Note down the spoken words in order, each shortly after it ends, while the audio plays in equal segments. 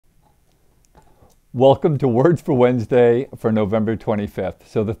Welcome to Words for Wednesday for November 25th,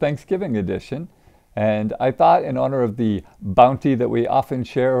 so the Thanksgiving edition. And I thought in honor of the bounty that we often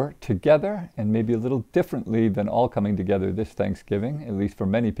share together, and maybe a little differently than all coming together this Thanksgiving, at least for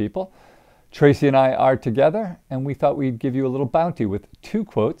many people, Tracy and I are together, and we thought we'd give you a little bounty with two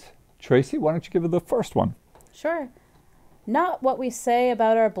quotes. Tracy, why don't you give her the first one? Sure. Not what we say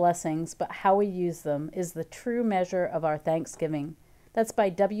about our blessings, but how we use them is the true measure of our thanksgiving. That's by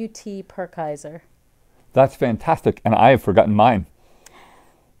W.T. Perkiser. That's fantastic, and I have forgotten mine.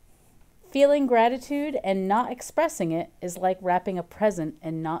 Feeling gratitude and not expressing it is like wrapping a present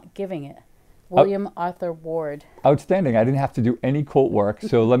and not giving it. William Arthur Ward. Outstanding. I didn't have to do any quote work,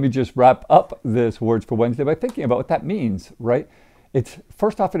 so let me just wrap up this Words for Wednesday by thinking about what that means, right? It's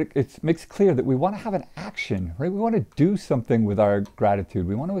first off, it makes clear that we want to have an action, right? We want to do something with our gratitude.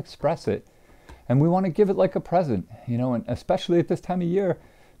 We want to express it, and we want to give it like a present, and especially at this time of year,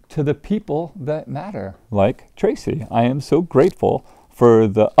 to the people that matter, like Tracy. I am so grateful for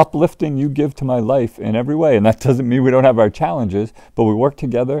the uplifting you give to my life in every way. And that doesn't mean we don't have our challenges, but we work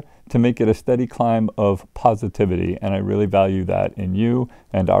together to make it a steady climb of positivity. And I really value that in you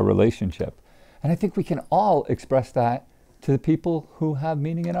and our relationship. And I think we can all express that to the people who have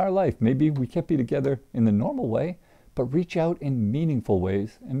meaning in our life. Maybe we can't be together in the normal way, but reach out in meaningful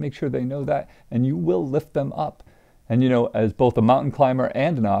ways and make sure they know that, and you will lift them up. And as both a mountain climber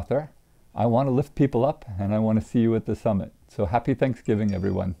and an author, I want to lift people up, and I want to see you at the summit. So happy Thanksgiving,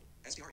 everyone.